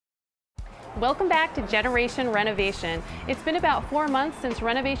Welcome back to Generation Renovation. It's been about 4 months since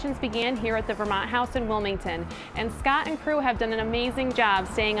renovations began here at the Vermont House in Wilmington, and Scott and crew have done an amazing job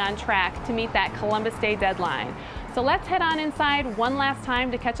staying on track to meet that Columbus Day deadline. So let's head on inside one last time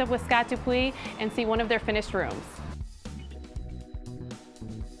to catch up with Scott Dupuis and see one of their finished rooms.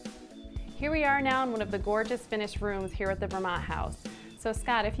 Here we are now in one of the gorgeous finished rooms here at the Vermont House. So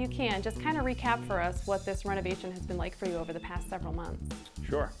Scott, if you can, just kind of recap for us what this renovation has been like for you over the past several months.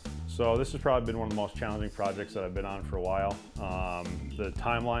 Sure. So this has probably been one of the most challenging projects that I've been on for a while. The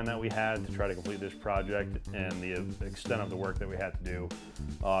timeline that we had to try to complete this project and the extent of the work that we had to do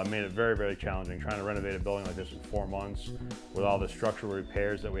made it very, very challenging. Trying to renovate a building like this in 4 months with all the structural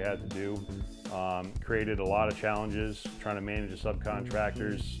repairs that we had to do created a lot of challenges. Trying to manage the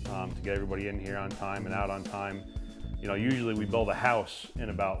subcontractors to get everybody in here on time and out on time. You know, usually we build a house in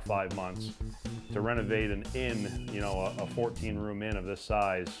about 5 months. To renovate an inn, you know, a 14-room inn of this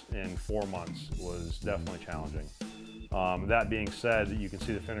size in 4 months was definitely challenging. That being said, you can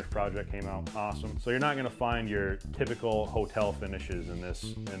see the finished project came out awesome. So you're not going to find your typical hotel finishes in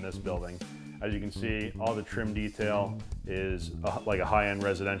this building. As you can see, all the trim detail is like a high-end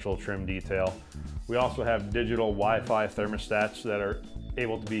residential trim detail. We also have digital Wi-Fi thermostats that are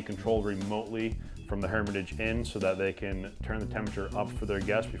able to be controlled remotely from the Hermitage Inn so that they can turn the temperature up for their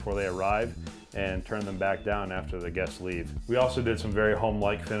guests before they arrive and turn them back down after the guests leave. We also did some very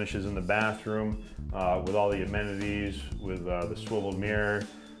home-like finishes in the bathroom with all the amenities, with the swivel mirror,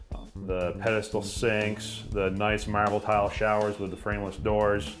 the pedestal sinks, the nice marble tile showers with the frameless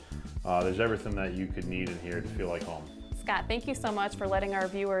doors. There's everything that you could need in here to feel like home. Scott, thank you so much for letting our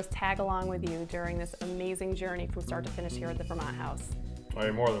viewers tag along with you during this amazing journey from start to finish here at the Vermont House. Well,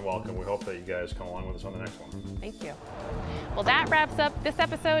 you're more than welcome. We hope that you guys come along with us on the next one. Thank you. Well, that wraps up this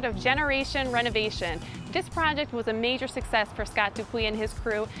episode of Generation Renovation. This project was a major success for Scott Dupuis and his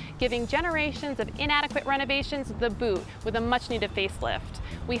crew, giving generations of inadequate renovations the boot with a much-needed facelift.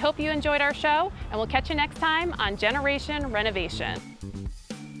 We hope you enjoyed our show, and we'll catch you next time on Generation Renovation.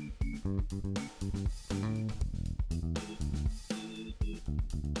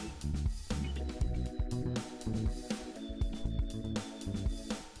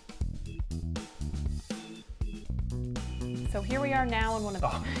 So here we are now in one of the...